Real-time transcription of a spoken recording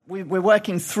We're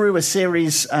working through a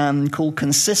series called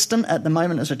Consistent at the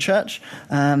moment as a church,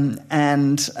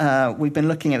 and we've been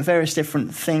looking at various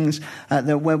different things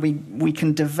where we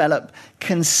can develop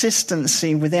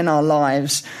consistency within our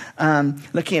lives,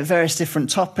 looking at various different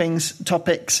toppings.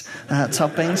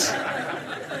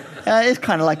 It's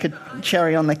kind of like a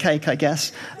cherry on the cake, I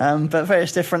guess, but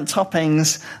various different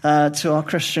toppings to our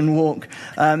Christian walk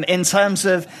in terms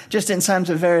of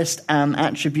various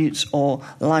attributes or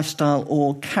lifestyle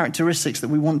or characteristics that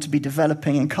we want to be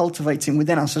developing and cultivating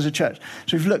within us as a church.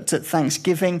 So we've looked at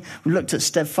thanksgiving, we've looked at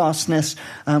steadfastness,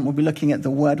 we'll be looking at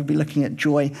the word, we'll be looking at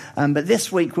joy, but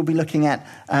this week we'll be looking at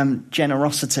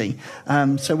generosity.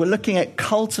 So we're looking at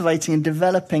cultivating and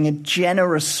developing a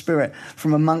generous spirit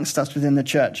from amongst us within the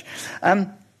church.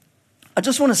 I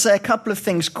just want to say a couple of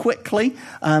things quickly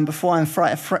before I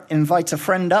invite a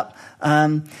friend up,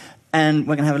 and we're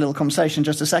going to have a little conversation in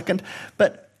just a second.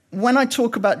 But when I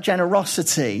talk about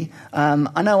generosity,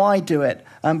 I know I do it,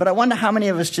 but I wonder how many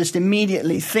of us just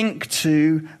immediately think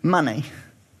to money.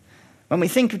 When we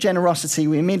think of generosity,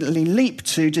 we immediately leap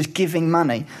to just giving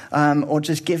money or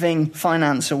just giving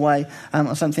finance away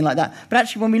or something like that. But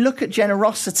actually, when we look at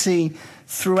generosity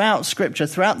throughout Scripture,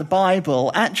 throughout the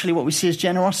Bible, actually what we see as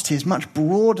generosity is much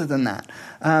broader than that.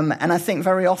 And I think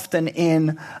very often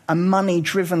in a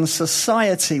money-driven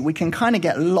society, we can kind of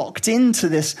get locked into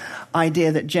this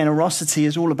idea that generosity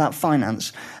is all about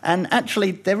finance. And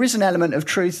actually, there is an element of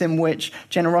truth in which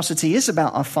generosity is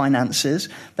about our finances,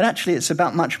 but actually it's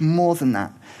about much more than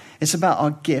that. It's about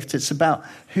our gift. It's about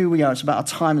who we are. It's about our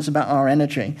time. It's about our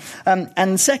energy.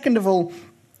 And second of all,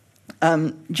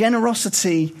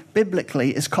 generosity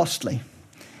biblically is costly.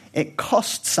 It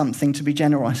costs something to be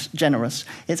generous.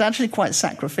 It's actually quite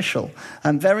sacrificial.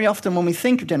 Very often when we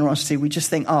think of generosity, we just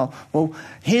think, oh, well,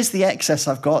 here's the excess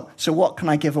I've got, so what can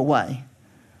I give away?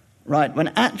 Right? When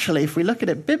actually, if we look at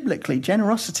it biblically,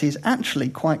 generosity is actually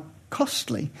quite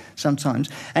costly sometimes.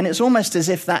 And it's almost as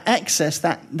if that excess,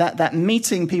 that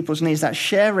meeting people's needs, that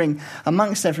sharing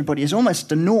amongst everybody is almost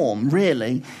the norm,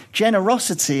 really.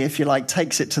 Generosity, if you like,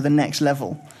 takes it to the next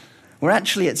level. Where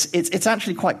actually it's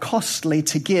actually quite costly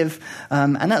to give,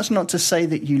 and that's not to say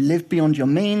that you live beyond your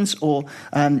means or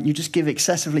you just give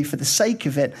excessively for the sake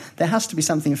of it. There has to be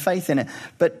something of faith in it.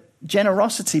 But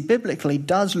generosity biblically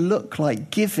does look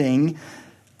like giving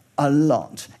a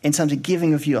lot in terms of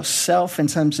giving of yourself, in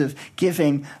terms of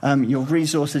giving your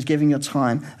resources, giving your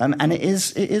time, and it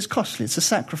is costly. It's a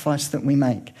sacrifice that we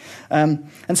make.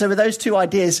 And so with those two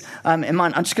ideas in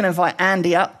mind, I'm just going to invite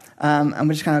Andy up. And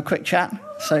we're just going to have a quick chat.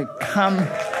 So come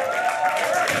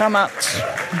up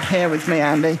here with me,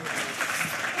 Andy.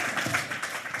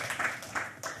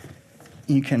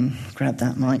 You can grab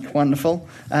that mic. Wonderful.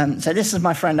 So this is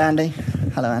my friend Andy.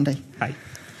 Hello, Andy. Hi.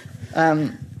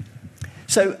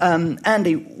 So,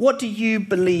 Andy, what do you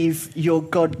believe your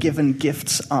God-given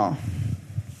gifts are?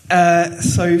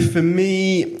 So for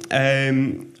me,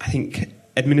 I think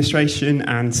administration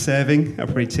and serving are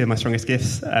probably two of my strongest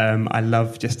gifts. I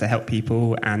love just to help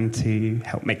people and to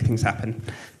help make things happen.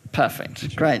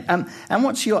 Perfect. Great. And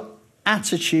what's your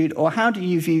attitude, or how do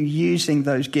you view using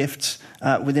those gifts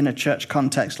within a church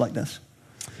context like this?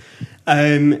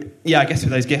 I guess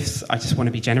with those gifts, I just want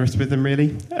to be generous with them,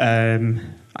 really.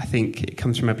 I think it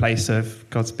comes from a place of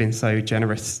God's been so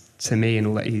generous to me and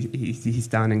all that he's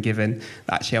done and given.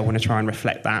 Actually, I want to try and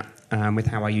reflect that with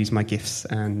how I use my gifts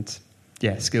and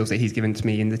skills that he's given to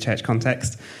me in the church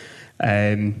context.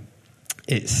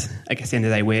 It's, I guess, at the end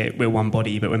of the day, we're one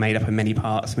body, but we're made up of many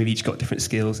parts. We've each got different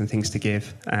skills and things to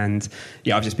give. And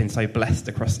I've just been so blessed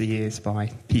across the years by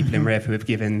people in Rev who have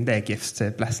given their gifts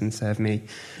to bless and serve me.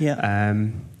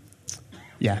 And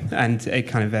it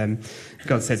kind of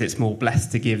God says it's more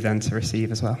blessed to give than to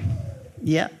receive as well.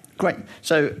 Yeah. Great.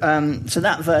 So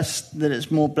that verse that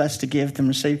it's more blessed to give than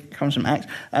receive comes from Acts.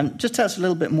 Just tell us a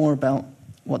little bit more about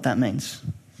what that means.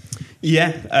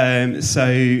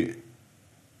 So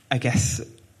I guess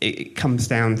it comes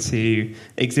down to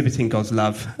exhibiting God's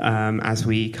love as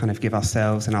we kind of give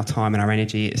ourselves and our time and our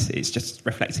energy. It's just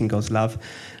reflecting God's love.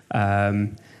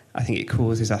 I think it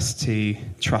causes us to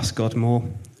trust God more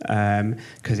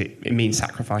because it means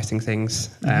sacrificing things.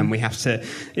 We have to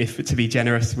be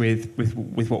generous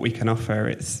with what we can offer.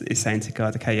 It's saying to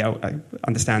God, okay, I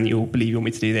understand that you all believe you want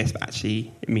me to do this, but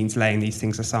actually it means laying these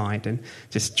things aside and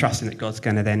just trusting that God's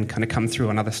going to then kind of come through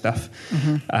on other stuff.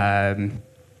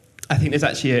 I think there's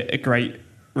actually a great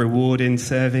reward in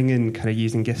serving and kind of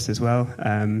using gifts as well.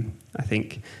 I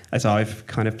think as I've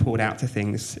kind of poured out to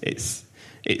things, it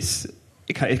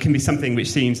can be something which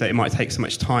seems that it might take so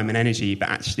much time and energy, but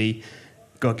actually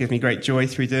God gives me great joy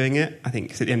through doing it. I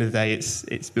think 'cause at the end of the day,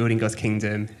 it's building God's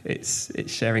kingdom. It's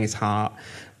sharing his heart.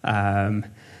 And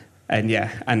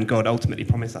God ultimately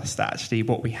promised us that actually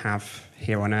what we have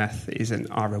here on earth isn't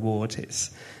our reward.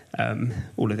 It's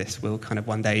all of this will kind of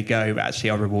one day go, but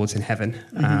actually our reward's in heaven.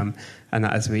 And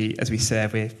that as we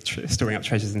serve, we're storing up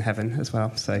treasures in heaven as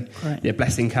well. So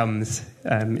blessing comes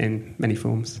in many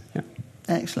forms. Yeah.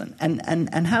 Excellent.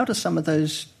 And how do some of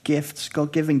those gifts,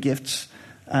 God-given gifts,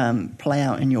 play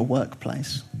out in your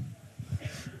workplace?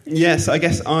 Yes, I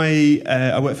guess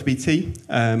I work for BT.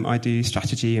 I do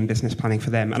strategy and business planning for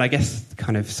them. And I guess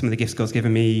kind of some of the gifts God's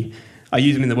given me, I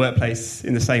use them in the workplace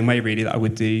in the same way, really, that I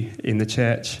would do in the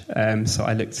church. So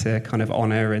I look to kind of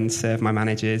honour and serve my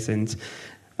managers, and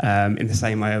in the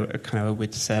same way I kind of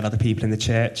would serve other people in the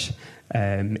church.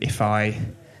 Those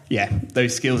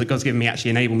skills that God's given me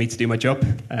actually enable me to do my job.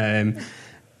 I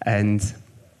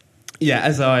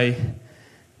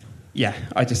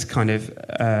just kind of...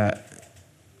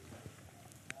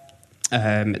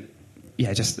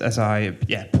 just as I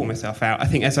pour myself out. I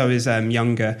think as I was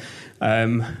younger, I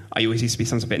always used to be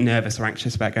sometimes a bit nervous or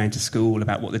anxious about going to school,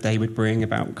 about what the day would bring,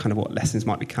 about kind of what lessons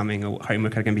might be coming or what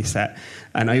homework are going to be set.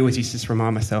 And I always used to just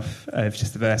remind myself of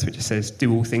just the verse which just says,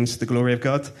 "Do all things to the glory of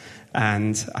God."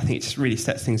 And I think it just really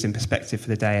sets things in perspective for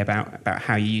the day about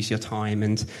how you use your time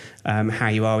and how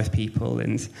you are with people.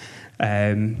 And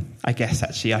I guess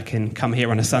actually I can come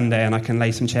here on a Sunday and I can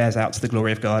lay some chairs out to the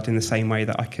glory of God in the same way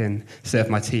that I can serve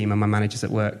my team and my managers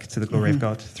at work to the glory of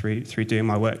God through doing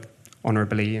my work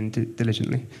honourably and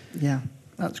diligently. Yeah,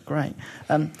 that's great.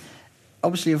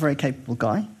 Obviously you're a very capable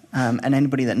guy, and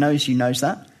anybody that knows you knows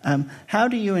that. How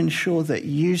do you ensure that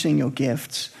using your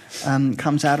gifts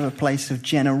comes out of a place of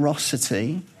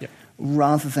generosity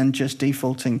rather than just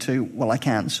defaulting to, well, I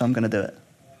can, so I'm going to do it?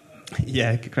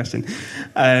 Yeah, good question.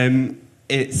 I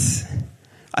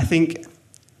think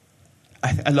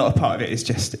a lot of part of it is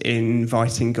just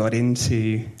inviting God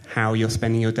into how you're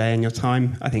spending your day and your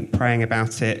time. I think praying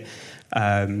about it,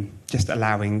 just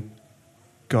allowing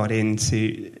God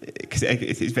into, because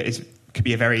there's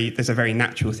a very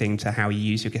natural thing to how you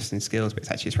use your gifts and skills, but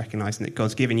it's recognising that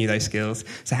God's given you those skills,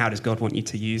 so how does God want you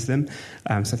to use them? So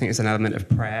I think there's an element of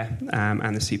prayer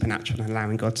and the supernatural and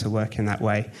allowing God to work in that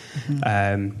way.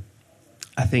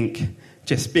 I think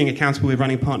just being accountable with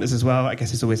running partners as well, I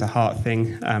guess is always a hard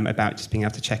thing about just being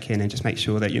able to check in and just make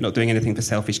sure that you're not doing anything for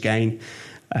selfish gain.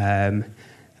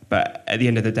 But at the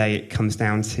end of the day, it comes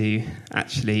down to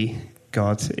actually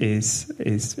God is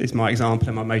my example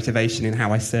and my motivation in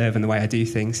how I serve and the way I do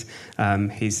things.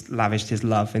 He's lavished his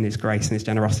love and his grace and his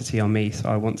generosity on me, so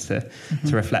I want to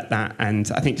reflect that. And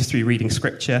I think just through reading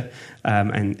Scripture,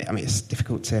 and I mean it's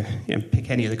difficult to pick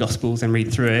any of the Gospels and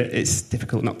read through it. It's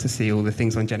difficult not to see all the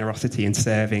things on generosity and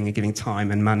serving and giving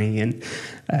time and money, and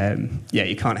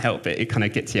you can't help it. It kind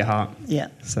of gets to your heart. Yeah.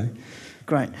 So.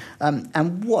 Great.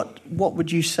 And what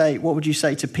would you say? What would you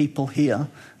say to people here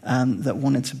that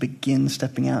wanted to begin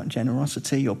stepping out in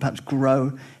generosity, or perhaps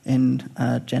grow in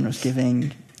generous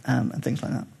giving and things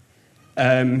like that?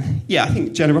 I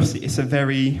think generosity is a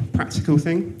very practical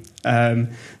thing.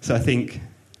 So I think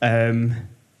a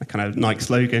kind of Nike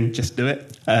slogan, "Just do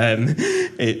it."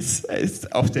 It's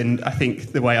often, I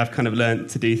think, the way I've kind of learned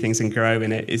to do things and grow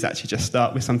in it is actually just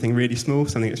start with something really small,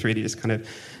 something that's really just kind of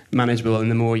manageable, and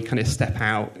the more you kind of step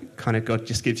out, kind of God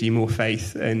just gives you more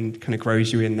faith and kind of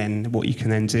grows you in then what you can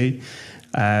then do.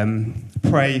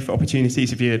 Pray for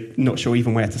opportunities. If you're not sure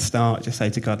even where to start, just say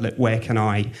to God, look, where can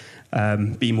I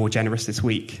be more generous this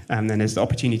week? And then as the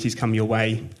opportunities come your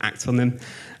way, act on them.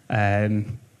 I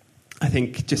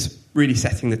think just really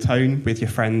setting the tone with your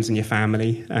friends and your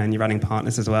family and your running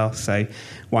partners as well. So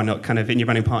why not kind of in your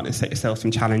running partners set yourself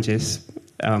some challenges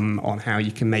on how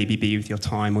you can maybe be with your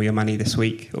time or your money this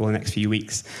week or the next few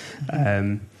weeks.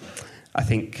 I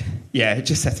think,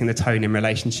 just setting the tone in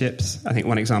relationships. I think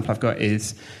one example I've got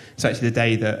is, so actually the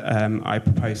day that I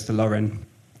proposed to Lauren,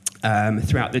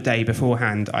 throughout the day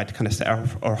beforehand, I'd kind of set her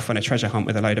off on a treasure hunt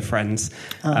with a load of friends,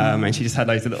 and she just had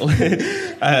loads of little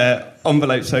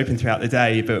envelopes open throughout the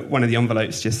day, but one of the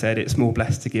envelopes just said, "It's more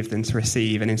blessed to give than to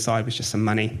receive," and inside was just some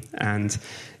money, and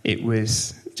it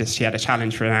was just, she had a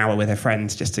challenge for an hour with her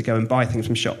friends just to go and buy things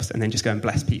from shops and then just go and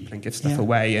bless people and give stuff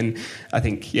away. And I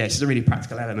think, it's just a really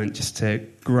practical element just to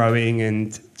growing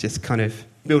and just kind of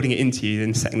building it into you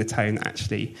and setting the tone that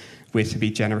actually we're to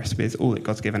be generous with all that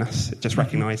God's given us, just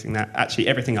recognising that actually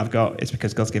everything I've got is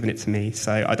because God's given it to me,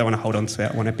 so I don't want to hold on to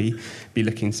it. I want to be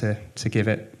looking to give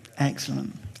it.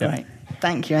 Excellent. Yep. Great.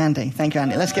 Thank you, Andy.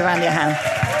 Let's give Andy a hand.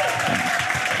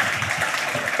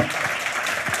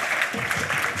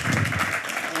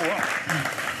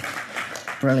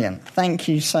 Brilliant. Thank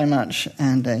you so much,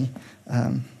 Andy.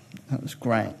 That was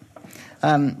great.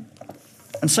 And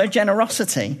so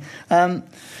generosity.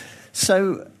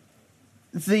 So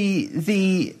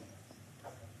the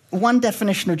one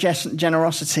definition of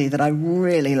generosity that I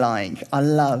really like, I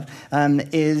love,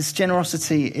 is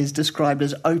generosity is described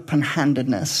as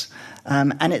open-handedness.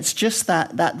 And it's just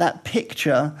that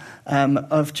picture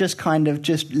of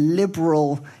just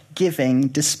liberal giving,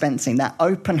 dispensing, that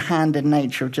open-handed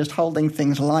nature of just holding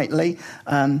things lightly,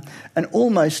 and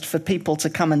almost for people to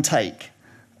come and take.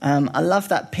 I love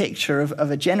that picture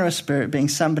of a generous spirit being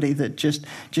somebody that just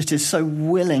is so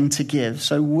willing to give,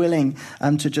 so willing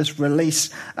to just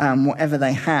release whatever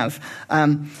they have.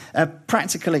 A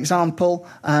practical example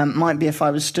might be if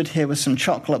I was stood here with some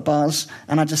chocolate bars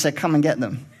and I just said, come and get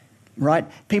them, right?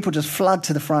 People just flood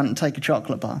to the front and take a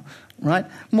chocolate bar, right?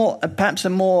 Perhaps a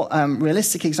more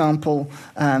realistic example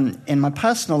in my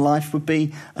personal life would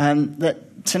be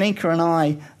that Tanika and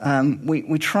I,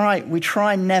 we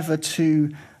try never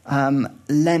to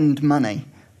lend money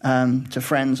to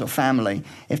friends or family.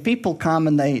 If people come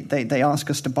and they ask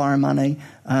us to borrow money,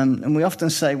 and we often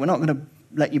say, we're not going to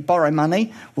let you borrow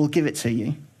money, we'll give it to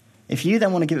you. If you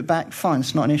then want to give it back, fine,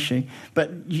 it's not an issue.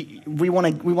 But we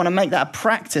want to make that a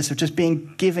practice of just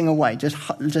giving away, just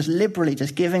liberally,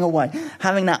 just giving away,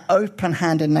 having that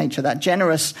open-handed nature, that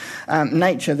generous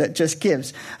nature that just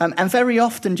gives. And very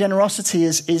often, generosity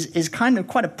is kind of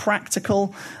quite a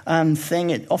practical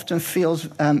thing. It often feels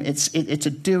it's a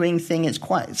doing thing. It's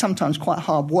sometimes quite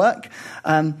hard work.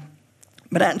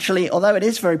 But actually, although it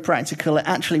is very practical, it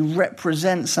actually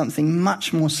represents something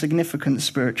much more significant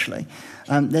spiritually.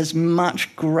 There's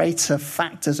much greater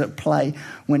factors at play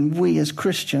when we as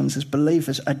Christians, as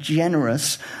believers, are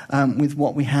generous with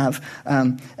what we have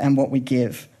and what we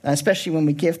give, especially when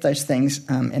we give those things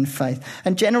in faith.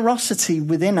 And generosity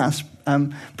within us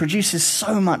produces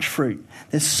so much fruit.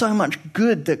 There's so much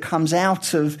good that comes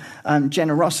out of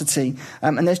generosity.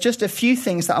 And there's just a few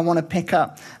things that I want to pick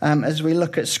up as we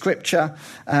look at Scripture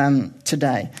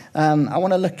today. I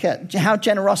want to look at how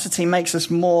generosity makes us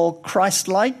more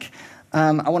Christ-like.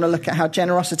 I want to look at how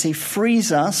generosity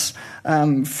frees us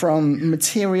from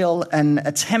material and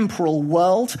a temporal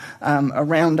world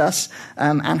around us,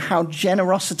 and how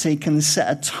generosity can set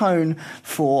a tone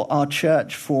for our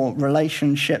church, for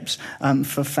relationships,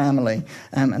 for family,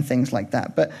 and things like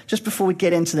that. But just before we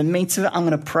get into the meat of it, I'm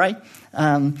going to pray.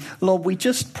 Lord, we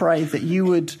just pray that you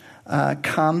would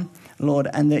come, Lord,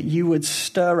 and that you would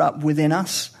stir up within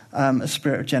us a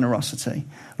spirit of generosity.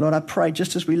 Lord, I pray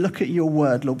just as we look at your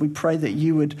word, Lord, we pray that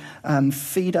you would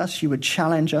feed us, you would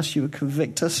challenge us, you would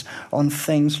convict us on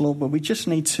things, Lord, where we just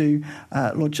need to,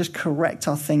 Lord, just correct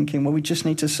our thinking, where we just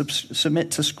need to submit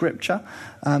to Scripture.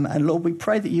 And Lord, we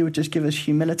pray that you would just give us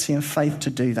humility and faith to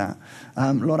do that.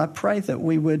 Lord, I pray that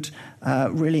we would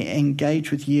really engage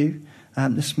with you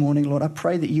this morning, Lord. I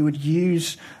pray that you would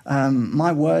use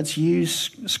my words, use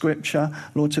Scripture,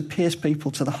 Lord, to pierce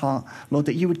people to the heart. Lord,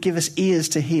 that you would give us ears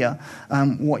to hear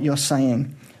what you're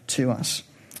saying to us.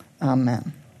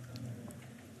 Amen.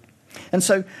 And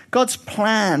so God's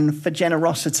plan for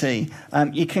generosity,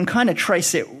 you can kind of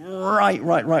trace it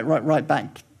right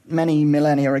back many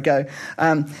millennia ago.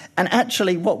 And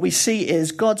actually what we see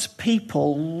is God's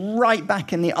people right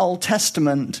back in the Old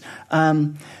Testament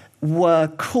were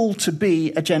called to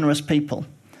be a generous people.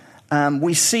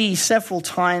 We see several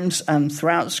times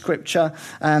throughout Scripture.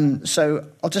 So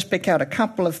I'll just pick out a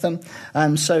couple of them.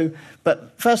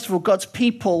 But first of all, God's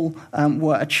people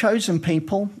were a chosen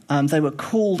people. They were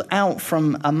called out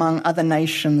from among other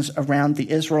nations around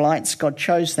the Israelites. God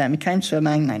chose them. He came to a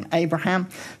man named Abraham,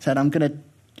 said, I'm going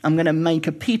to make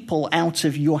a people out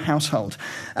of your household.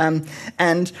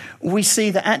 And we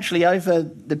see that actually over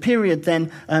the period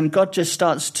then, God just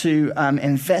starts to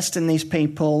invest in these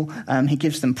people. He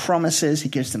gives them promises, he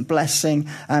gives them blessing,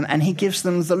 and he gives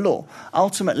them the law.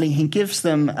 Ultimately, he gives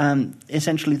them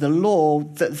essentially the law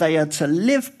that they are to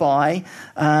live by,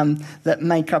 that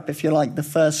make up, if you like, the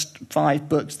first 5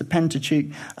 books, the Pentateuch,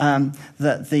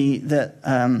 the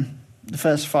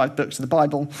first 5 books of the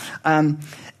Bible.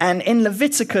 And in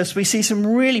Leviticus, we see some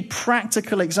really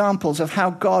practical examples of how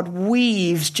God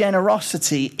weaves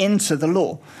generosity into the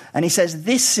law. And he says,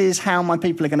 this is how my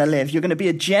people are going to live. You're going to be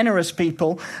a generous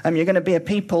people. You're going to be a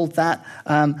people that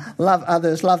love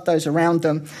others, love those around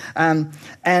them. One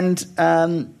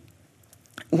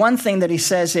thing that he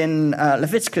says in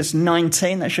Leviticus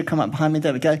 19, that should come up behind me,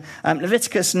 there we go.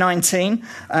 Leviticus 19,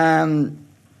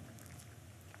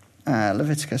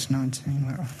 Leviticus 19,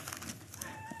 where are we?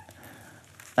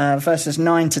 Verses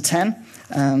 9 to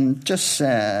 10, just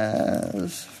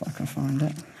says, if I can find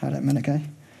it, had it a minute ago.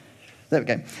 There we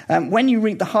go. When you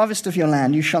reap the harvest of your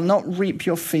land, you shall not reap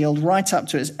your field right up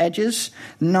to its edges,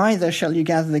 neither shall you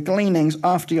gather the gleanings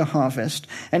after your harvest.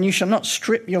 And you shall not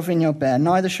strip your vineyard bare,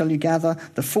 neither shall you gather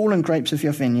the fallen grapes of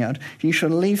your vineyard. You shall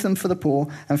leave them for the poor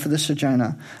and for the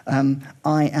sojourner.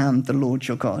 I am the Lord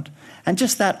your God. And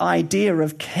just that idea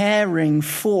of caring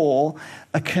for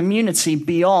a community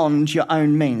beyond your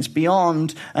own means,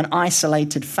 beyond an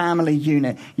isolated family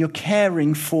unit. You're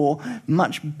caring for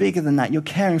much bigger than that. You're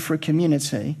caring for a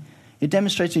community. You're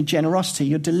demonstrating generosity.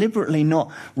 You're deliberately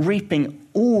not reaping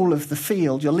all of the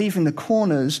field. You're leaving the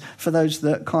corners for those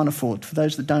that can't afford, for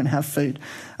those that don't have food.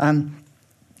 And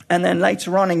then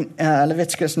later on in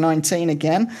Leviticus 19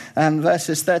 again,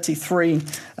 verses 33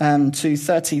 to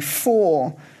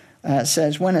 34,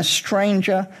 says, when a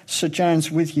stranger sojourns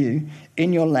with you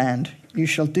in your land, you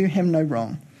shall do him no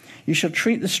wrong. You shall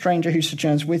treat the stranger who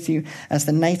sojourns with you as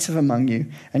the native among you,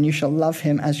 and you shall love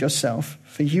him as yourself.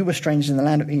 For you were strangers in the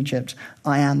land of Egypt.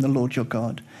 I am the Lord your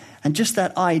God. And just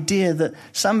that idea that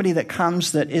somebody that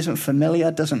comes that isn't familiar,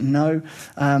 doesn't know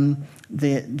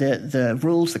the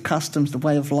rules, the customs, the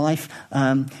way of life.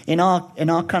 In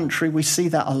our country, we see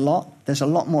that a lot. There's a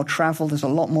lot more travel. There's a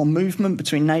lot more movement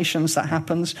between nations that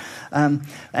happens. And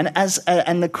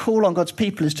the call on God's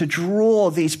people is to draw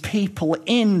these people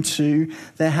into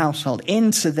their household,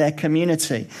 into their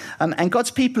community. And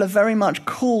God's people are very much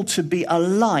called to be a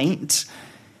light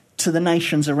to the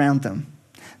nations around them.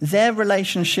 Their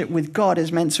relationship with God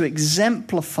is meant to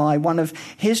exemplify one of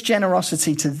his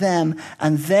generosity to them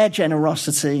and their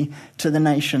generosity to the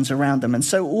nations around them. And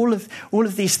so all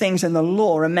of these things in the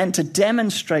law are meant to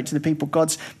demonstrate to the people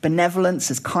God's benevolence,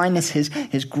 his kindness,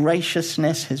 his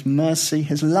graciousness, his mercy,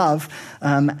 his love,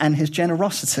 and his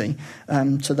generosity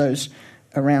to those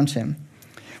around him.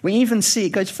 We even see,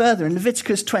 it goes further, in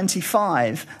Leviticus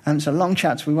 25, it's a long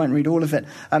chapter, we won't read all of it,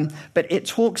 but it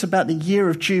talks about the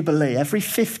year of Jubilee, every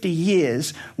 50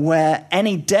 years where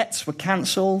any debts were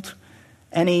cancelled,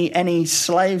 any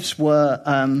slaves were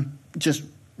just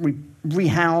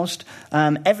rehoused,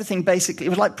 everything basically, it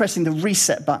was like pressing the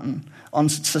reset button on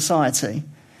society.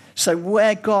 So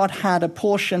where God had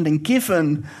apportioned and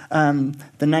given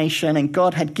the nation, and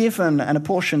God had given an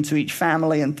apportion to each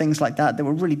family and things like that, there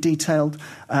were really detailed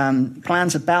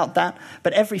plans about that.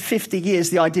 But every 50 years,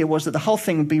 the idea was that the whole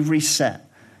thing would be reset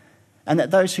and that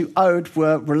those who owed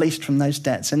were released from those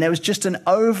debts. And there was just an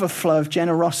overflow of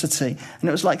generosity. And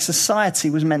it was like society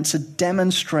was meant to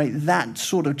demonstrate that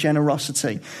sort of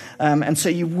generosity. And so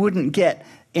you wouldn't get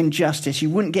injustice, you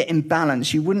wouldn't get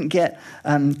imbalance, you wouldn't get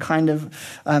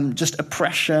just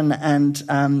oppression and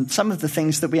some of the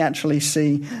things that we actually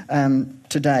see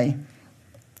today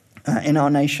in our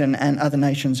nation and other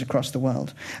nations across the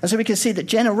world. And so we can see that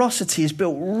generosity is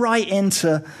built right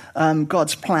into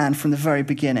God's plan from the very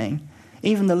beginning,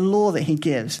 even the law that he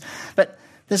gives. But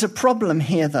there's a problem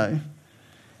here, though,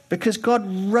 because God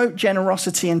wrote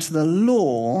generosity into the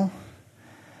law,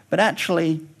 but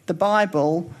actually the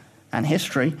Bible and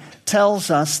history tells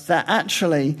us that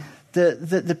actually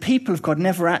the people of God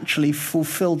never actually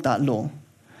fulfilled that law.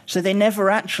 So they never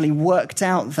actually worked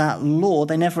out that law.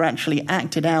 They never actually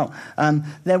acted out.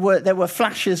 There were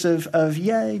flashes of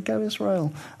yay, go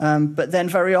Israel. But then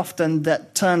very often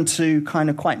that turned to kind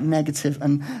of quite negative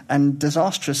and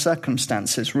disastrous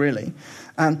circumstances, really.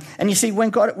 And you see, where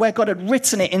God had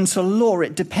written it into law,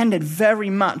 it depended very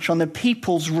much on the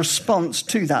people's response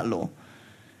to that law.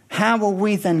 How are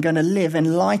we then going to live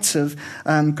in light of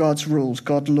God's rules,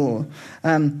 God's law?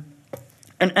 And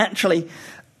actually,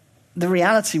 the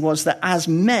reality was that as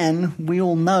men, we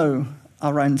all know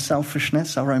our own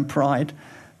selfishness, our own pride,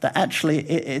 that actually,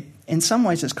 it in some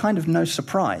ways, it's kind of no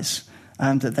surprise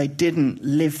that they didn't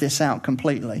live this out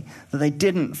completely, that they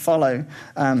didn't follow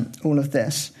all of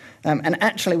this. And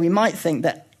actually, we might think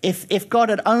that if God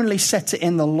had only set it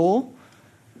in the law,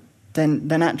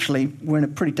 then actually we're in a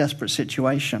pretty desperate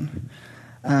situation.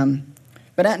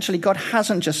 But actually, God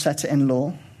hasn't just set it in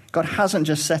law. God hasn't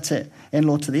just set it in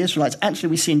law to the Israelites.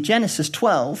 Actually, we see in Genesis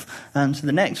 12, to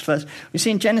the next verse, we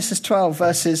see in Genesis 12,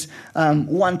 verses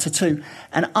 1 to 2,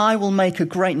 and I will make a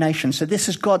great nation. So this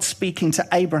is God speaking to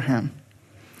Abraham.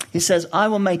 He says, I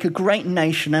will make a great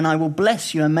nation and I will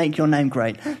bless you and make your name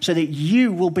great so that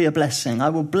you will be a blessing. I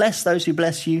will bless those who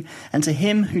bless you, and to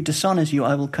him who dishonors you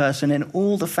I will curse, and in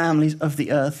all the families of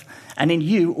the earth, and in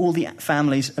you all the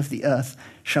families of the earth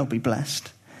shall be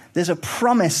blessed. There's a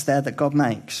promise there that God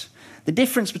makes. The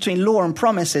difference between law and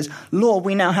promise is law,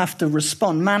 we now have to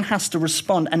respond. Man has to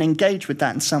respond and engage with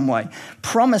that in some way.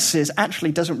 Promises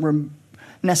actually doesn't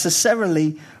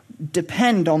necessarily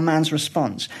depend on man's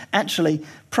response. Actually,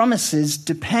 promises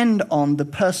depend on the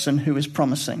person who is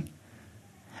promising.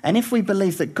 And if we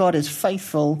believe that God is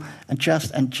faithful and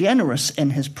just and generous in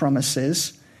his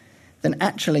promises, then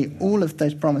actually all of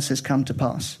those promises come to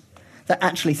pass. That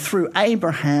actually through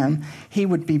Abraham, he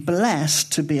would be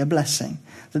blessed to be a blessing.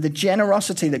 That the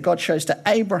generosity that God shows to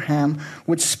Abraham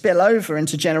would spill over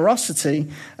into generosity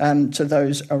to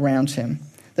those around him.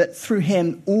 That through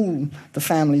him, all the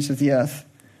families of the earth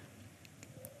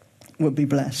would be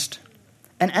blessed.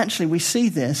 And actually we see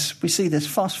this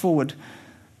fast forward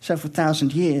several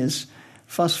thousand years,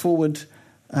 fast forward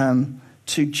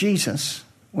to Jesus,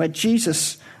 where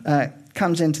Jesus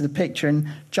comes into the picture in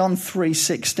John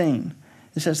 3:16.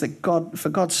 It says that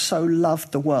God so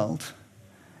loved the world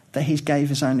that he gave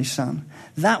his only son.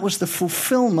 That was the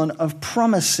fulfillment of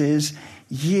promises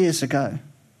years ago.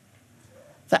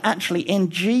 That actually in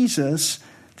Jesus,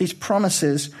 these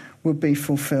promises would be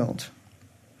fulfilled.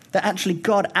 That actually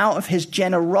God, out of his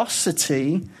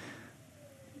generosity,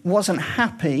 wasn't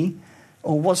happy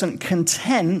or wasn't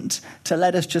content to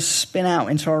let us just spin out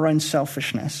into our own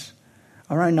selfishness,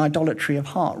 our own idolatry of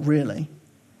heart, really.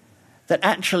 That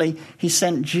actually he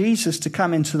sent Jesus to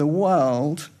come into the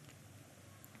world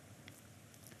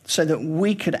so that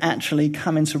we could actually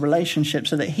come into relationship,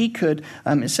 so that he could,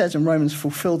 it says in Romans,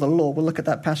 fulfill the law. We'll look at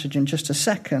that passage in just a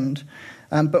second.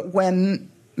 But when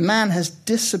man has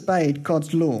disobeyed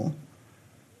God's law,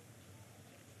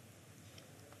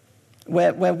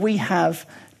 where we have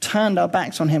turned our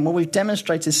backs on him, where we've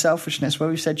demonstrated selfishness, where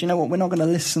we've said, you know what, we're not going to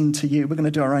listen to you, we're going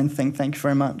to do our own thing, thank you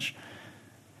very much.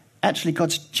 Actually,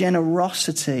 God's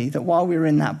generosity, that while we were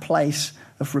in that place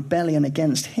of rebellion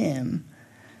against him,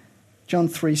 John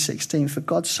 3:16, for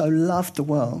God so loved the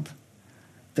world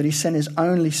that he sent his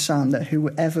only son, that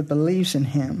whoever believes in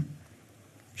him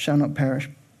shall not perish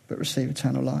but receive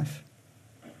eternal life.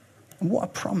 And what a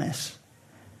promise.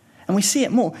 And we see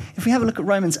it more. If we have a look at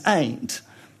Romans 8,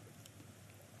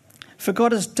 for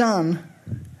God has done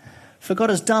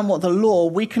what the law,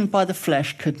 weakened by the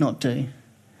flesh, could not do.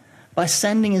 By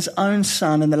sending his own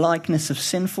son in the likeness of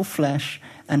sinful flesh,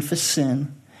 and for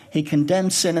sin, he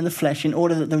condemned sin in the flesh in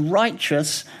order that the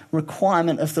righteous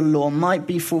requirement of the law might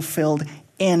be fulfilled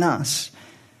in us.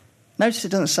 Notice it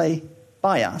doesn't say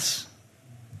by us,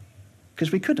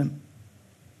 because we couldn't.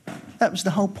 That was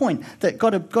the whole point, that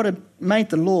God had made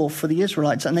the law for the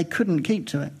Israelites and they couldn't keep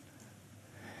to it.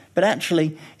 But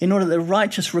actually, in order that the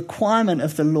righteous requirement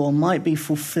of the law might be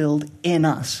fulfilled in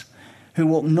us, who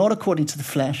walk not according to the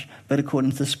flesh, but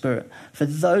according to the Spirit. For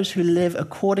those who live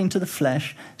according to the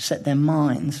flesh set their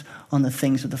minds on the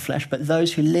things of the flesh, but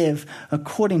those who live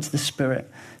according to the Spirit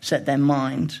set their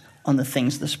mind on the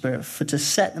things of the Spirit. For to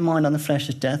set the mind on the flesh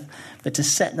is death, but to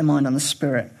set the mind on the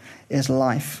Spirit is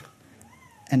life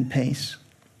and peace.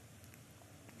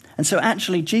 And so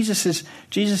actually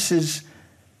Jesus's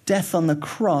death on the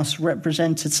cross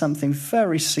represented something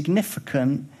very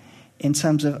significant in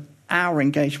terms of our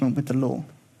engagement with the law.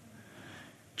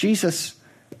 Jesus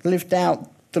lived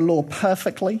out the law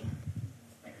perfectly.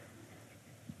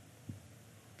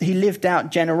 He lived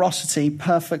out generosity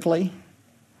perfectly.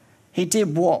 He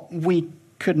did what we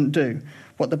couldn't do,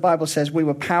 what the Bible says we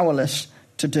were powerless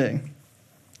to do.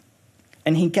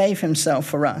 And he gave himself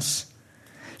for us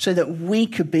so that we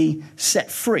could be set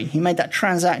free. He made that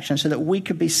transaction so that we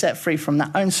could be set free from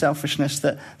that own selfishness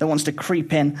that wants to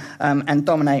creep in and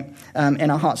dominate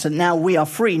in our hearts. So now we are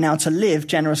free now to live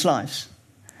generous lives.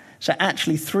 So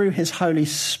actually through his Holy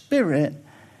Spirit,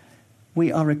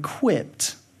 we are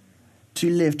equipped to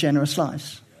live generous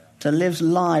lives, to live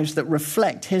lives that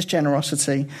reflect his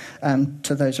generosity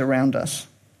to those around us.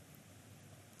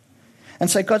 And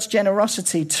so God's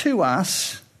generosity to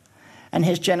us and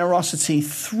his generosity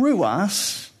through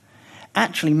us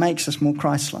actually makes us more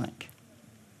Christ-like.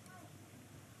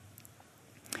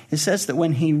 It says that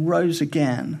when he rose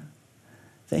again,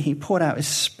 that he poured out his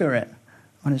Spirit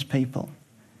on his people.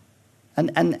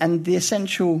 And the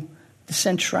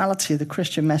centrality of the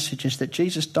Christian message is that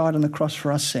Jesus died on the cross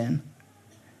for our sin.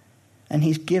 And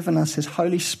he's given us his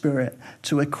Holy Spirit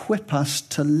to equip us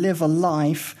to live a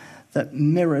life that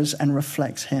mirrors and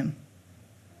reflects him.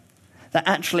 That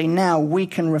actually now we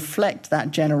can reflect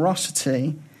that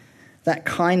generosity, that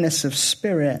kindness of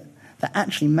spirit that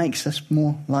actually makes us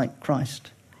more like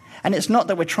Christ. And it's not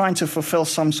that we're trying to fulfill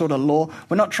some sort of law.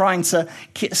 We're not trying to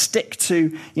stick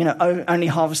to, only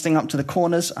harvesting up to the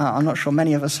corners. I'm not sure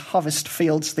many of us harvest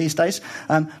fields these days.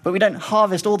 But we don't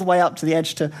harvest all the way up to the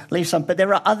edge to leave some. But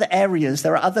there are other areas,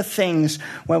 there are other things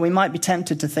where we might be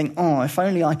tempted to think, if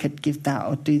only I could give that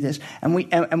or do this. And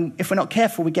if we're not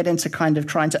careful, we get into kind of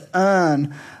trying to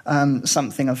earn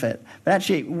something of it. But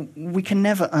actually, we can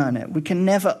never earn it. We can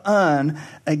never earn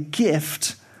a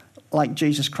gift like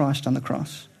Jesus Christ on the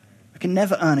cross. can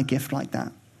never earn a gift like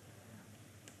that.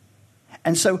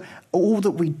 And so all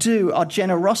that we do, our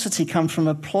generosity comes from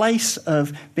a place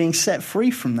of being set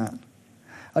free from that.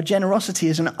 Our generosity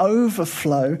is an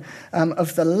overflow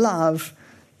of the love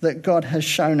that God has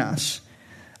shown us.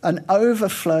 An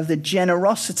overflow of the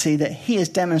generosity that he has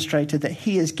demonstrated, that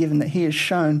he has given, that he has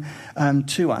shown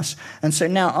to us. And so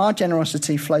now our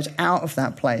generosity flows out of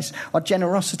that place. Our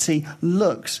generosity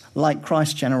looks like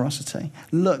Christ's generosity,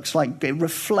 looks like it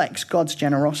reflects God's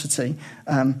generosity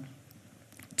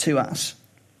to us.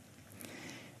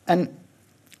 And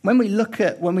when we look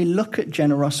at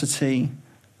generosity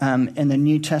in the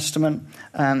New Testament,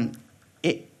 I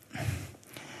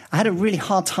had a really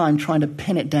hard time trying to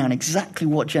pin it down exactly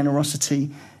what generosity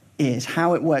is,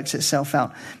 how it works itself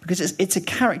out, because it's a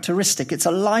characteristic, it's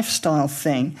a lifestyle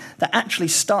thing that actually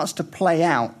starts to play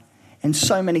out in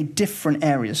so many different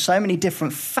areas, so many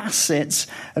different facets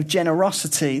of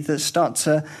generosity that start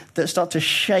to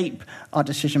shape our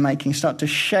decision making, start to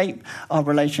shape our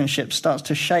relationships, starts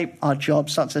to shape our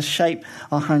jobs, starts to shape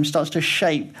our home, starts to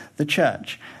shape the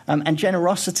church. And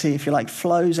generosity, if you like,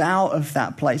 flows out of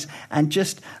that place. And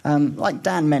just like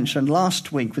Dan mentioned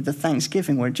last week with the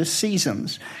Thanksgiving, where it just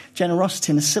seasons.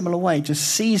 Generosity in a similar way just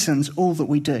seasons all that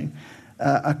we do.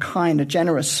 A kind, a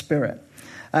generous spirit.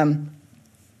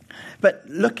 But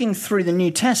looking through the New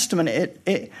Testament,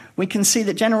 we can see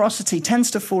that generosity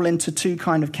tends to fall into two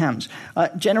kind of camps.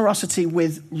 Generosity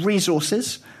with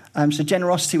resources, so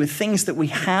generosity with things that we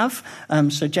have,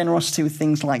 so generosity with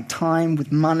things like time,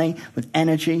 with money, with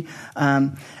energy.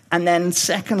 And then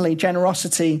secondly,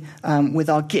 generosity with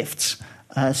our gifts.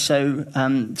 So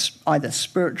either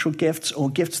spiritual gifts or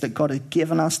gifts that God has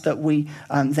given us that we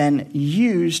then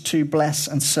use to bless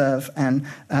and serve and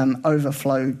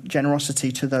overflow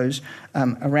generosity to those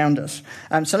around us.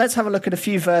 So let's have a look at a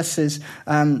few verses.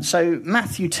 So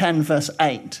Matthew 10, verse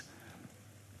 8.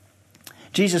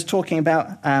 Jesus talking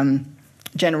about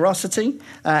generosity.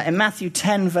 In Matthew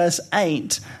 10, verse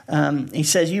 8, he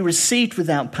says, "You received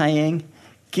without paying,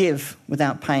 give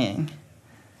without paying."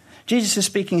 Jesus is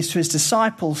speaking to his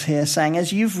disciples here, saying,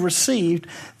 as you've received,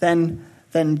 then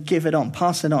give it on,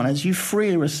 pass it on. As you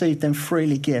freely received, then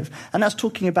freely give. And that's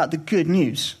talking about the good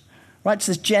news, right?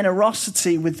 So there's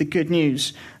generosity with the good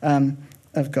news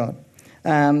of God.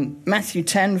 Matthew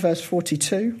 10, verse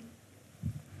 42.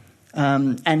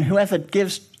 And whoever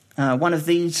gives one of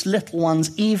these little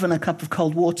ones even a cup of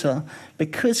cold water,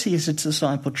 because he is a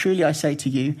disciple, truly I say to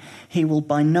you, he will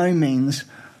by no means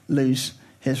lose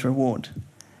his reward.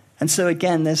 And so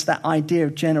again, there's that idea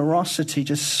of generosity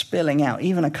just spilling out.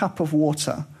 Even a cup of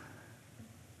water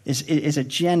is a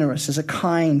generous, is a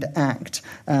kind act.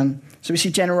 So we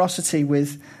see generosity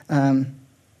with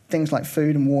things like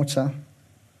food and water.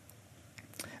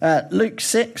 Luke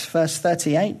 6, verse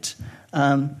 38.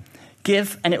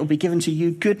 Give, and it will be given to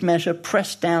you. Good measure,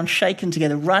 pressed down, shaken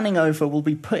together, running over, will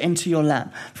be put into your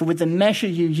lap. For with the measure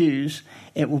you use,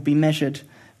 it will be measured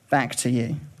back to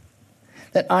you.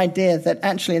 That idea that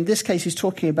actually, in this case, he's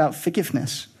talking about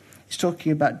forgiveness. He's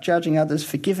talking about judging others,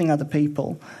 forgiving other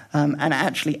people. And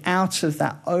actually, out of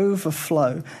that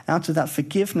overflow, out of that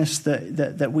forgiveness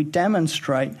that we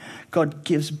demonstrate, God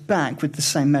gives back with the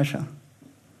same measure.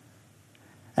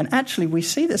 And actually, we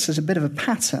see this as a bit of a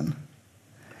pattern.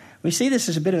 We see this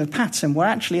as a bit of a pattern where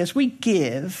actually, as we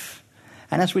give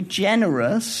and as we're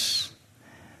generous,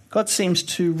 God seems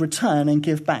to return and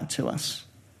give back to us.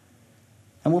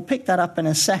 And we'll pick that up in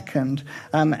a second.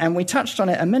 And we touched on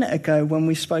it a minute ago when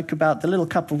we spoke about the little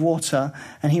cup of water,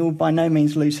 and he will by no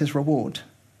means lose his reward.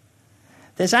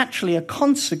 There's actually a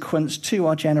consequence to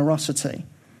our generosity.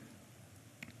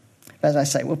 As I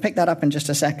say, we'll pick that up in just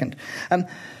a second. And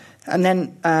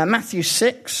then Matthew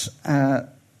 6,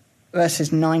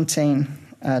 verses 19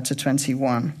 to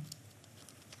 21.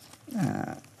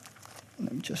 Let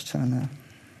me just turn there.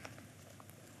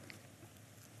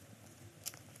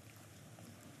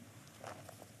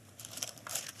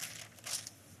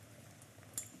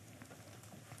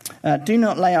 Do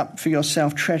not lay up for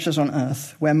yourself treasures on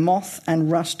earth, where moth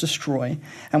and rust destroy,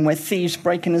 and where thieves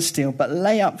break in and steal, but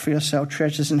lay up for yourself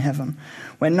treasures in heaven,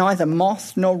 where neither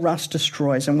moth nor rust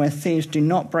destroys, and where thieves do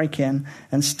not break in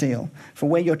and steal. For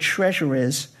where your treasure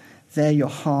is, there your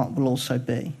heart will also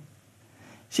be.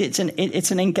 See, it's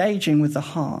an engaging with the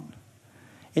heart.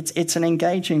 It's an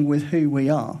engaging with who we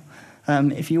are.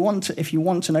 If you want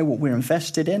to know what we're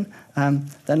invested in, then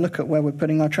look at where we're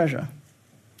putting our treasure.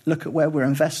 Look at where we're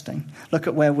investing. Look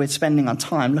at where we're spending our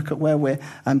time. Look at where we're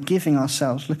giving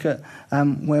ourselves. Look at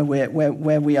where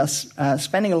we are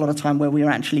spending a lot of time, where we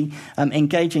are actually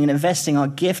engaging and investing our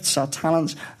gifts, our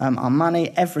talents, our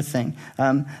money, everything.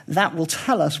 That will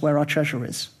tell us where our treasure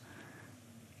is.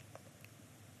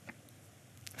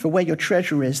 For where your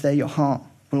treasure is, there your heart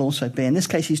will also be. In this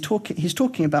case, he's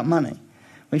talking about money.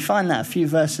 We find that a few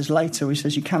verses later where he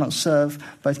says you cannot serve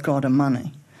both God and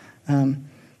money. But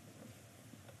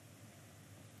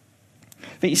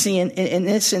you see, in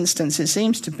this instance, it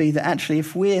seems to be that actually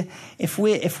if we're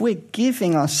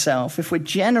giving ourselves, if we're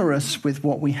generous with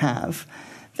what we have,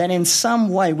 then in some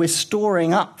way we're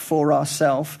storing up for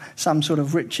ourselves some sort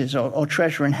of riches or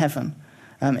treasure in heaven.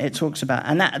 It talks about.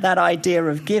 And that idea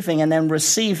of giving and then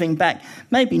receiving back,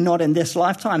 maybe not in this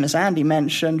lifetime, as Andy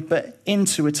mentioned, but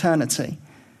into eternity.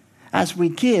 As we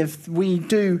give, we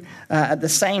do at the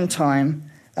same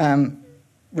time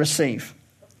receive.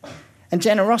 And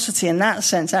generosity in that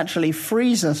sense actually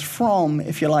frees us from,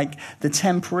 if you like, the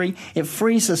temporary. It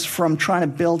frees us from trying to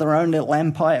build our own little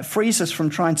empire. It frees us from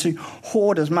trying to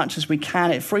hoard as much as we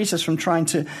can. It frees us from trying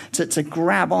to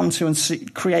grab onto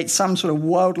and create some sort of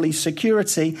worldly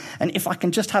security. And if I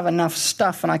can just have enough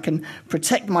stuff and I can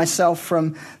protect myself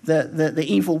from the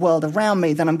evil world around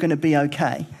me, then I'm going to be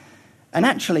okay. And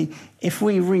actually, if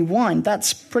we rewind,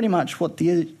 that's pretty much what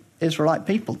the Israelite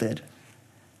people did.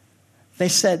 They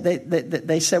said,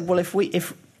 well,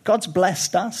 if God's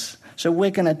blessed us, so we're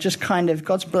going to just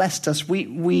God's blessed us.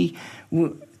 We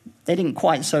they didn't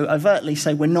quite so overtly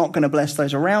say we're not going to bless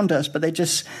those around us, but they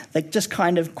just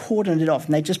kind of cordoned it off,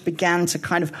 and they just began to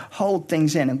kind of hold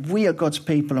things in. And we are God's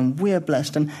people, and we are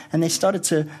blessed. And they started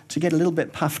to get a little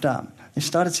bit puffed up. They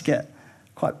started to get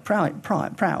quite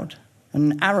proud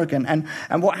and arrogant, and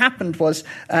what happened was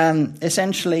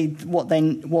essentially what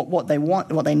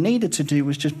they needed to do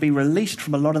was just be released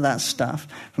from a lot of that stuff,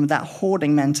 from that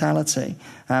hoarding mentality.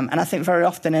 And I think very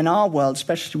often in our world,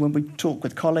 especially when we talk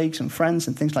with colleagues and friends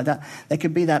and things like that, there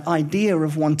could be that idea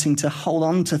of wanting to hold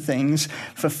on to things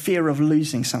for fear of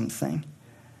losing something.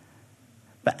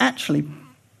 But actually,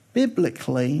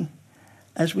 biblically,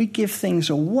 as we give things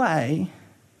away,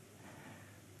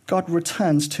 God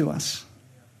returns to us.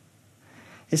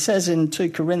 It says in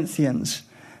 2 Corinthians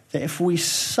that if we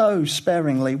sow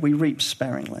sparingly, we reap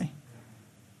sparingly.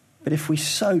 But if we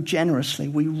sow generously,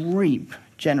 we reap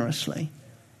generously.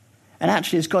 And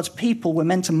actually, as God's people, we're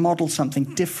meant to model something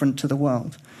different to the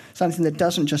world. Something that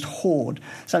doesn't just hoard,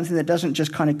 something that doesn't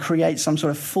just kind of create some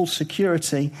sort of false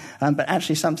security, but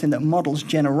actually something that models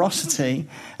generosity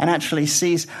and actually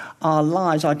sees our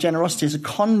lives, our generosity as a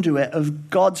conduit of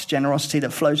God's generosity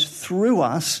that flows through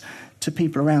us to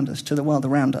people around us, to the world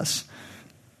around us.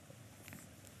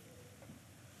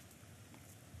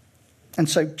 And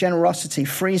so generosity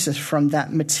frees us from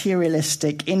that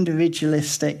materialistic,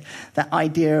 individualistic, that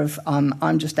idea of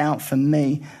I'm just out for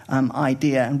me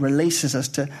idea, and releases us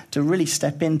to really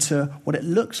step into what it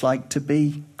looks like to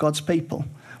be God's people,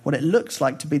 what it looks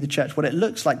like to be the church, what it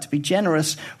looks like to be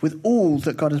generous with all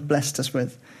that God has blessed us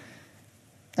with,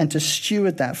 and to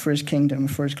steward that for his kingdom,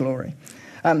 for his glory.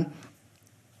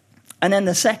 And then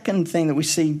the second thing that we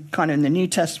see kind of in the New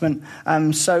Testament,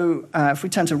 if we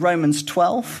turn to Romans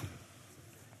 12,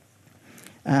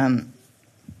 actually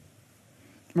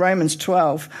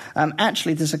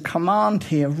there's a command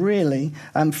here really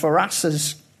for us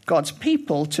as God's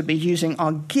people to be using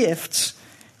our gifts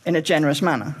in a generous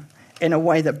manner, in a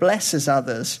way that blesses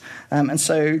others. And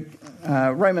so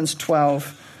Romans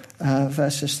 12,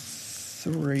 verses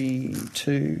 3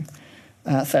 to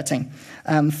 13.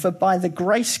 For by the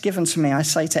grace given to me, I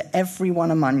say to everyone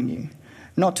among you,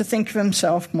 not to think of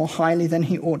himself more highly than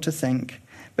he ought to think,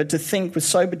 but to think with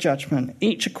sober judgment,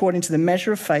 each according to the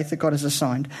measure of faith that God has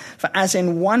assigned. For as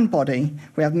in one body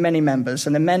we have many members,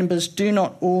 and the members do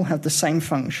not all have the same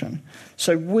function.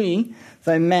 So we,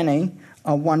 though many,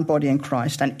 are one body in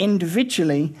Christ, and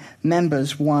individually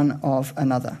members one of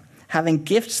another, having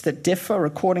gifts that differ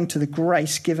according to the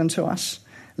grace given to us.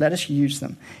 Let us use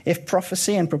them. If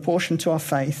prophecy in proportion to our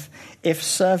faith, if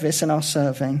service in our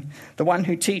serving, the one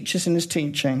who teaches in his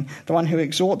teaching, the one who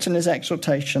exhorts in his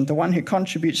exhortation, the one who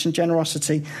contributes in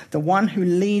generosity, the one who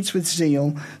leads with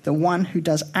zeal, the one who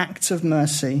does acts of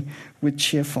mercy with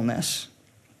cheerfulness.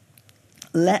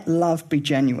 Let love be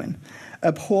genuine.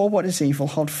 Abhor what is evil,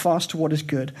 hold fast to what is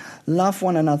good. Love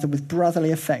one another with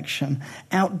brotherly affection.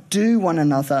 Outdo one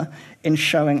another in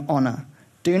showing honor.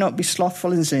 Do not be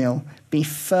slothful in zeal. Be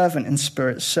fervent in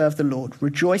spirit. Serve the Lord.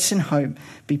 Rejoice in hope.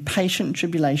 Be patient in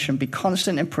tribulation. Be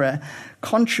constant in prayer.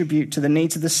 Contribute to the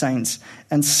needs of the saints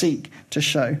and seek to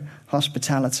show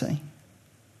hospitality.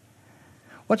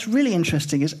 What's really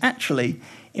interesting is actually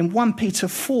in 1 Peter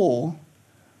 4,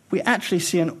 we actually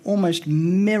see an almost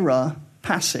mirror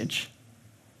passage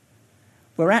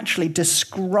we're actually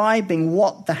describing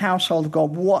what the household of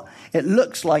God, what it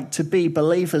looks like to be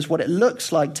believers, what it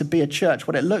looks like to be a church,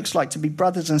 what it looks like to be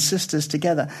brothers and sisters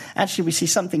together. Actually, we see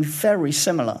something very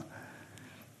similar.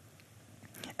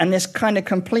 And this kind of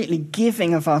completely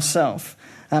giving of ourselves,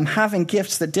 having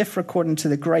gifts that differ according to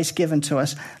the grace given to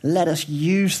us, let us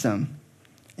use them.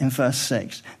 In verse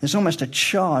 6, there's almost a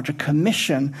charge, a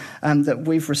commission that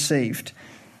we've received.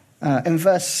 In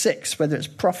verse 6, whether it's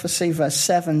prophecy, verse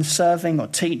 7, serving or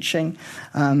teaching,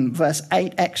 verse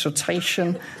 8,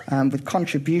 exhortation with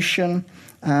contribution,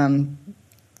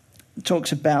 it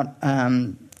talks about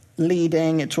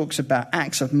leading, it talks about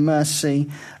acts of mercy.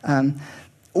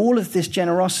 All of this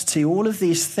generosity, all of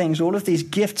these things, all of these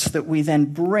gifts that we then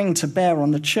bring to bear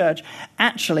on the church,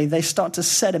 actually they start to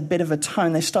set a bit of a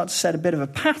tone, they start to set a bit of a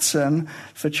pattern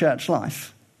for church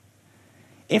life.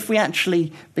 If we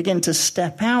actually begin to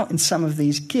step out in some of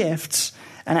these gifts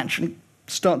and actually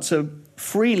start to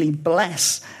freely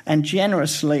bless and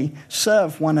generously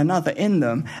serve one another in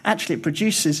them, actually it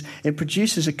produces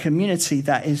a community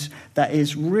that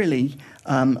is really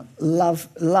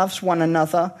loves one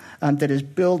another, that is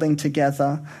building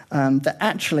together, that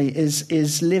actually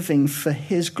is living for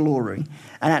his glory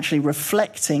and actually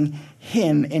reflecting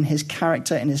him in his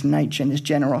character, in his nature, in his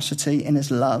generosity, in his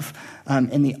love,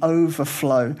 in the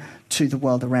overflow to the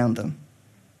world around them.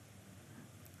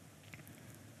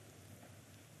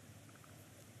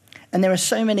 And there are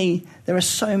so many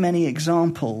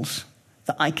examples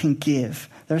that I can give.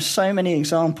 There are so many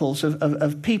examples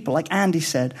of people, like Andy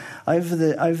said, over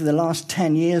the last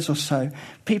 10 years or so,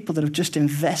 people that have just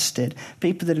invested,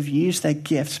 people that have used their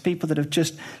gifts, people that have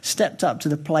just stepped up to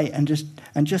the plate and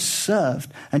just served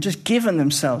and just given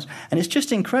themselves. And it's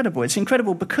just incredible. It's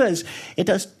incredible because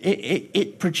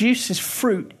it produces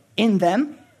fruit in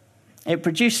them. It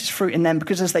produces fruit in them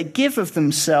because as they give of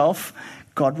themselves,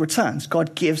 God returns.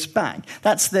 God gives back.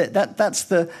 That's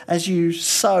the as you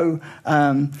sow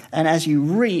and as you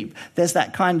reap. There's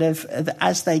that kind of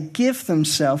as they give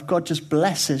themselves, God just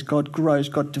blesses. God grows.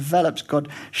 God develops. God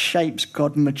shapes.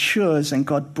 God matures, and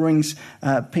God brings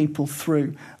people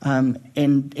through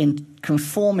in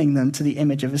conforming them to the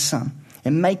image of His Son,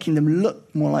 in making them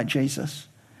look more like Jesus.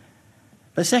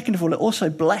 But second of all, it also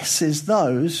blesses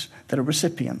those that are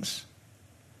recipients.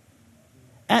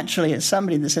 Actually, it's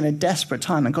somebody that's in a desperate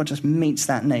time and God just meets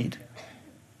that need.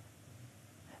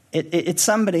 It's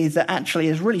somebody that actually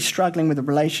is really struggling with a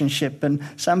relationship and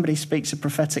somebody speaks a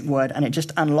prophetic word and it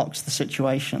just unlocks the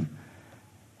situation.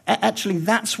 Actually,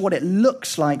 that's what it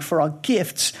looks like for our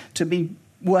gifts to be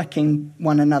working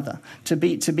one another, to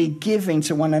be giving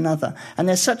to one another. And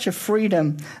there's such a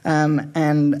freedom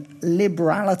and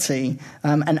liberality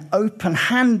and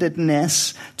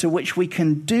open-handedness to which we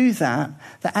can do that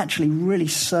actually really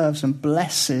serves and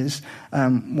blesses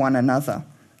one another.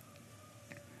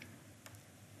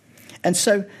 And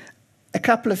so a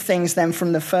couple of things then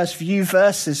from the first few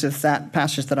verses of that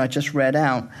passage that I just read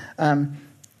out,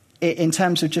 in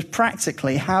terms of just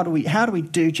practically, how do we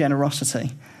do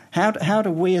generosity? How do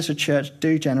we as a church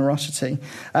do generosity?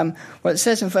 Well, it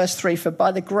says in verse 3, "For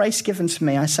by the grace given to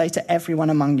me, I say to everyone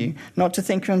among you, not to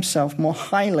think of himself more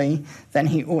highly than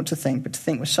he ought to think, but to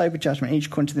think with sober judgment, each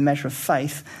according to the measure of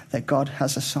faith that God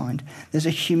has assigned." There's a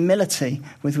humility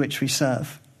with which we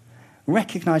serve,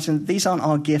 recognizing that these aren't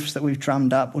our gifts that we've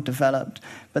drummed up or developed,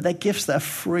 but they're gifts that are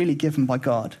freely given by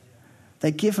God.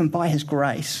 They're given by His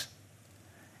grace.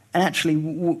 And actually,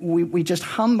 we just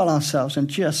humble ourselves and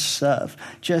just serve,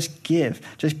 just give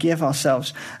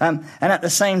ourselves. And at the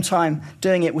same time,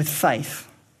 doing it with faith.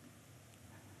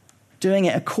 Doing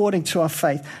it according to our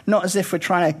faith. Not as if we're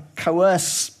trying to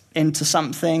coerce into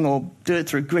something or do it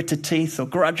through gritted teeth or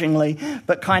grudgingly,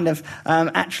 but kind of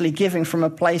actually giving from a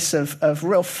place of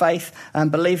real faith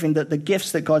and believing that the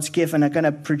gifts that God's given are going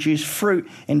to produce fruit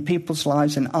in people's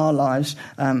lives and our lives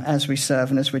as we serve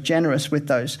and as we're generous with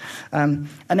those. And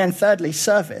then thirdly,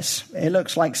 service. It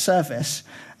looks like service.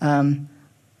 Having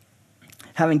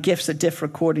gifts that differ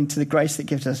according to the grace that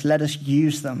gives us, let us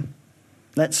use them.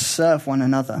 Let's serve one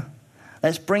another.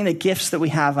 Let's bring the gifts that we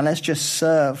have and let's just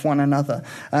serve one another.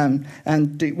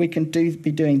 We can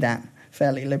be doing that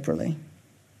fairly liberally.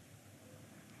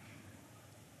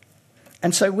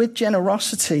 And so with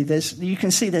generosity, you can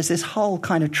see there's this whole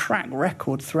kind of track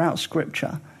record throughout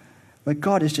Scripture where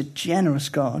God is a generous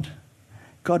God.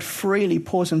 God freely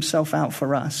pours Himself out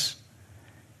for us.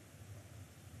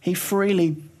 He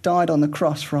freely died on the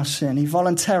cross for our sin. He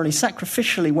voluntarily,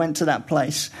 sacrificially went to that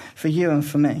place for you and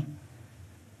for me,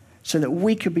 so that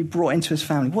we could be brought into His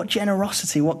family. What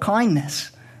generosity, what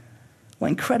kindness, what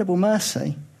incredible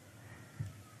mercy.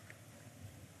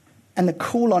 And the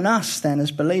call on us then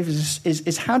as believers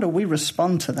is how do we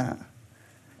respond to that?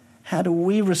 How do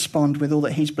we respond with all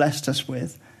that he's blessed us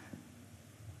with?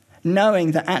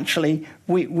 Knowing that actually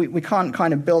we can't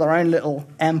kind of build our own little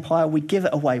empire. We give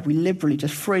it away. We liberally,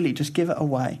 just freely, just give it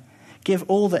away. Give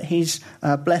all that he's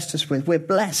blessed us with. We're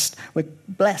blessed. We're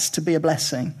blessed to be a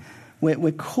blessing.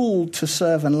 We're called to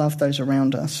serve and love those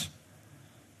around us.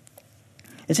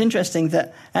 It's interesting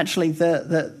that actually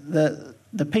the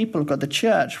people of God, the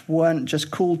church, weren't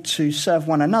just called to serve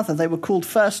one another. They were called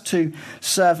first to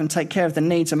serve and take care of the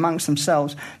needs amongst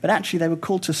themselves, but actually they were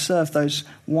called to serve those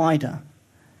wider.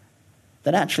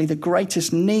 That actually the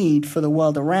greatest need for the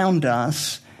world around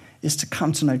us is to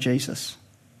come to know Jesus.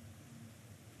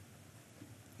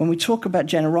 When we talk about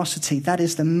generosity, that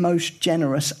is the most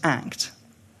generous act.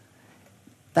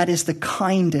 That is the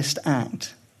kindest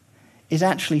act, is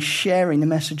actually sharing the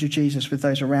message of Jesus with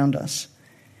those around us.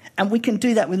 And we can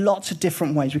do that with lots of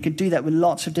different ways. We could do that with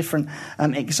lots of different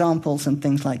examples and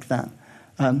things like that.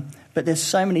 But there's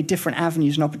so many different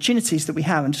avenues and opportunities that we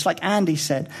have. And just like Andy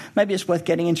said, maybe it's worth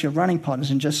getting into your running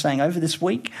partners and just saying, over this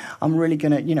week, I'm really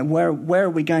going to, where are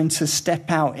we going to step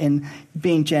out in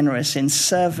being generous, in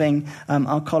serving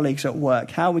our colleagues at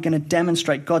work? How are we going to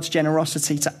demonstrate God's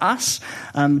generosity to us,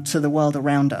 to the world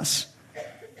around us?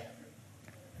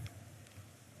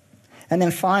 And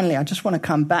then finally, I just want to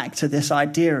come back to this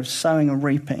idea of sowing and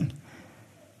reaping.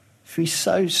 If we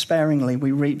sow sparingly,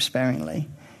 we reap sparingly.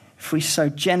 If we sow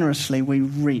generously, we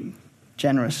reap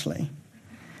generously.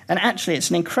 And actually, it's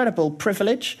an incredible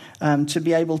privilege to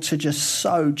be able to just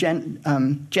sow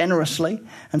generously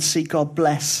and see God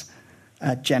bless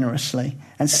generously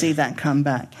and see that come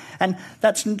back. And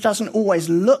that doesn't always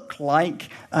look like,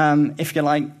 if you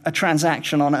like, a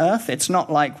transaction on earth. It's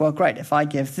not like, well, great, if I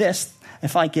give this,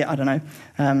 if I give,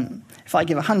 if I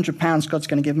give £100, God's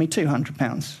going to give me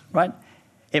 £200, right?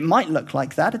 It might look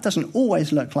like that. It doesn't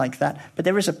always look like that. But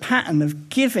there is a pattern of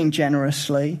giving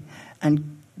generously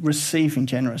and receiving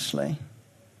generously.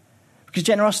 Because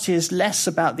generosity is less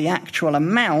about the actual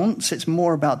amounts. It's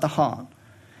more about the heart.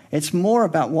 It's more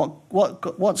about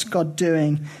what's God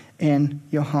doing in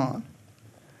your heart.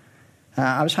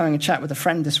 I was having a chat with a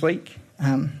friend this week.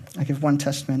 I give one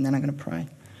testimony and then I'm going to pray.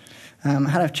 I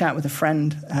had a chat with a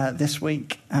friend this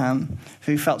week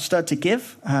who felt stirred to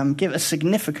give a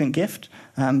significant gift,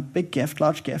 big gift,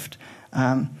 large gift,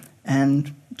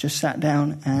 and just sat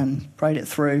down and prayed it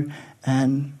through.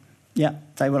 And yeah,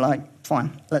 they were like,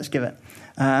 fine, let's give it.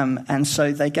 And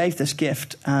so they gave this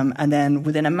gift. And then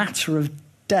within a matter of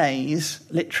days,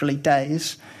 literally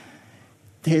days,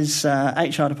 his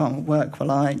HR department work were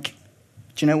like,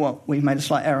 do you know what? We've made a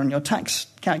slight error in your tax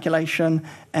calculation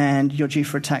and you're due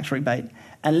for a tax rebate.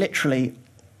 And literally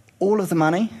all of the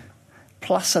money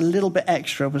plus a little bit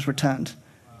extra was returned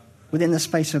within the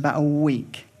space of about a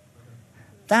week.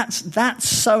 That's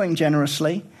sowing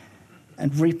generously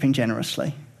and reaping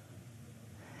generously.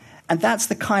 And that's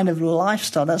the kind of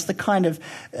lifestyle, that's the kind of,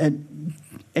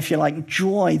 if you like,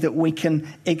 joy that we can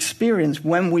experience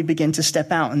when we begin to step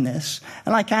out in this.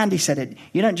 And like Andy said,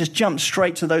 you don't just jump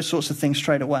straight to those sorts of things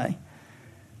straight away.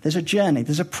 There's a journey,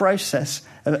 there's a process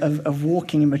of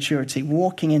walking in maturity,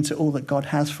 walking into all that God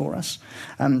has for us.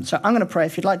 So I'm going to pray.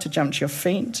 If you'd like to jump to your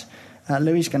feet,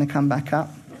 Louis is going to come back up.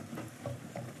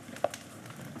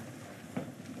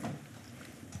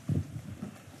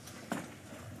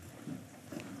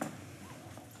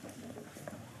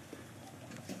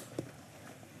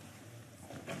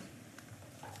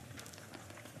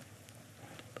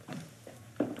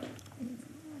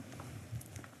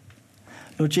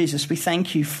 Lord Jesus, we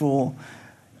thank you for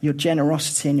your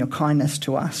generosity and your kindness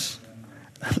to us.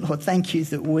 Lord, thank you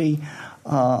that we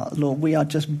are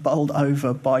just bowled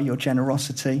over by your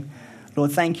generosity.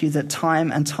 Lord, thank you that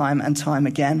time and time and time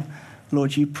again,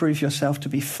 Lord, you prove yourself to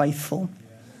be faithful.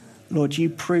 Lord, you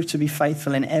prove to be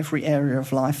faithful in every area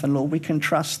of life. And Lord, we can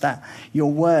trust that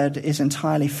your word is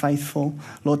entirely faithful.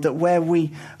 Lord, that where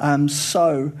we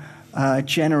sow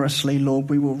generously, Lord,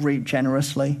 we will reap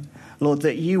generously. Lord,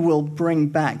 that you will bring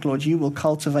back, Lord, you will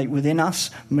cultivate within us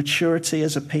maturity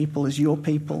as a people, as your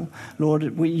people. Lord,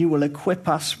 you will equip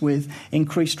us with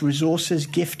increased resources,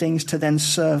 giftings to then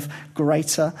serve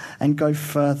greater and go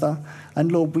further.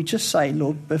 And Lord, we just say,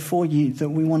 Lord, before you that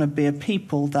we want to be a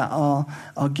people that are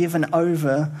given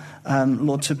over,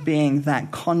 Lord, to being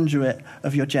that conduit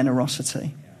of your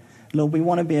generosity. Lord, we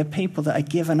want to be a people that are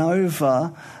given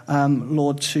over,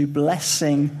 Lord, to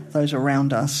blessing those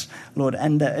around us, Lord.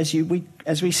 And as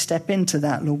we step into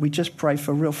that, Lord, we just pray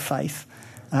for real faith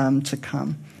to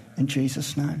come in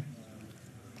Jesus' name.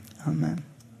 Amen.